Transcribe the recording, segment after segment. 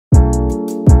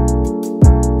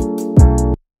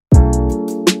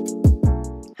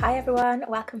Hi everyone,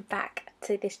 welcome back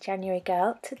to this January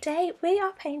girl. Today we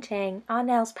are painting our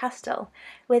nails pastel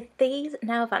with these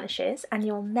nail varnishes and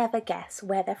you'll never guess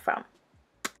where they're from.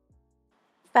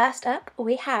 First up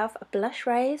we have Blush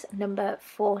Rose number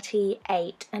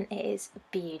 48 and it is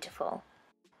beautiful.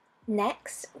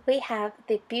 Next we have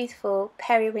the beautiful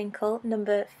Periwinkle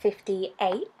number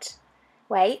 58.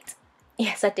 Wait,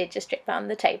 yes I did just strip that on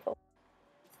the table.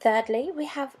 Thirdly, we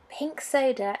have Pink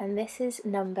Soda and this is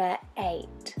number 8.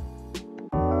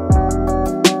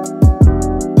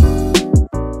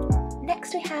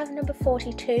 Next we have number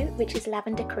 42, which is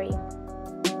Lavender Cream.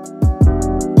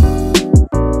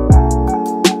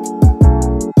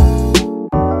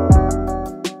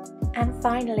 And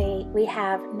finally, we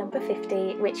have number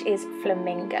 50, which is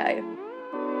Flamingo.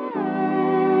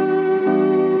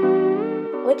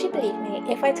 Would you believe me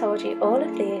if I told you all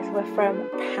of these were from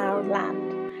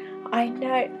Poundland? I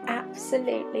know,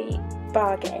 absolutely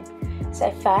bargain. So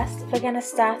first we're going to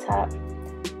start up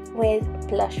with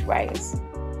Blush Rose.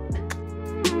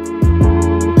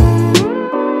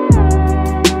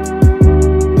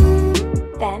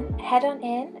 Then head on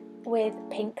in with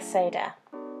Pink Soda.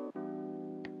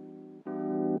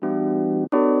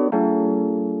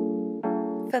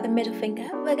 For the middle finger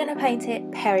we're going to paint it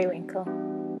Periwinkle.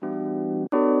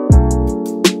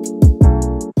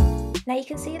 Now you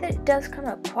can see that it does come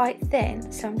up quite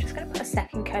thin, so I'm just going to put a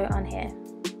second coat on here.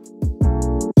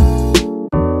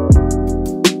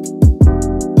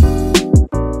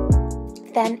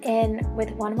 Then in with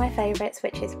one of my favourites,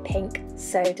 which is Pink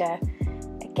Soda.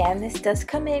 Again, this does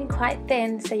come in quite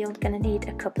thin, so you're going to need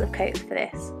a couple of coats for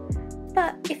this.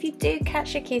 But if you do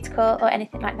catch your cuticle or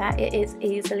anything like that, it is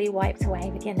easily wiped away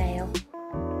with your nail.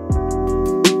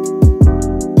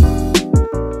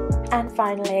 And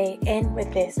finally, in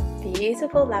with this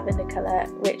beautiful lavender colour,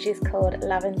 which is called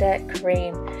Lavender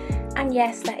Cream. And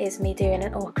yes, that is me doing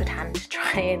an awkward hand to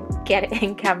try and get it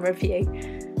in camera view.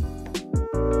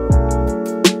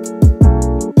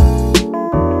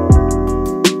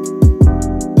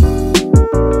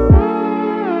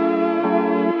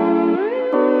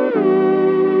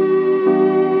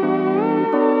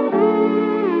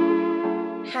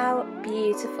 How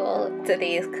beautiful do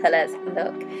these colours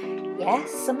look?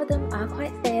 Yes, some of them are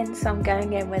quite thin, so I'm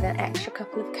going in with an extra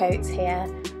couple of coats here,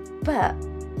 but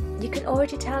you can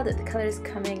already tell that the colour is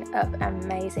coming up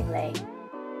amazingly.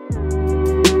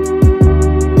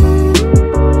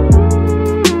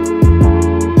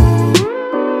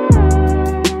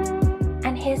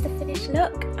 And here's the finished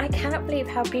look. I cannot believe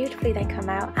how beautifully they come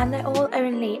out, and they're all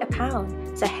only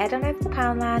 £1. So head on over to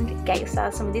Poundland, get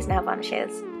yourself some of these nail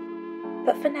varnishes.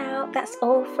 But for now, that's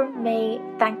all from me.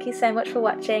 Thank you so much for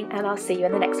watching and I'll see you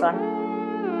in the next one.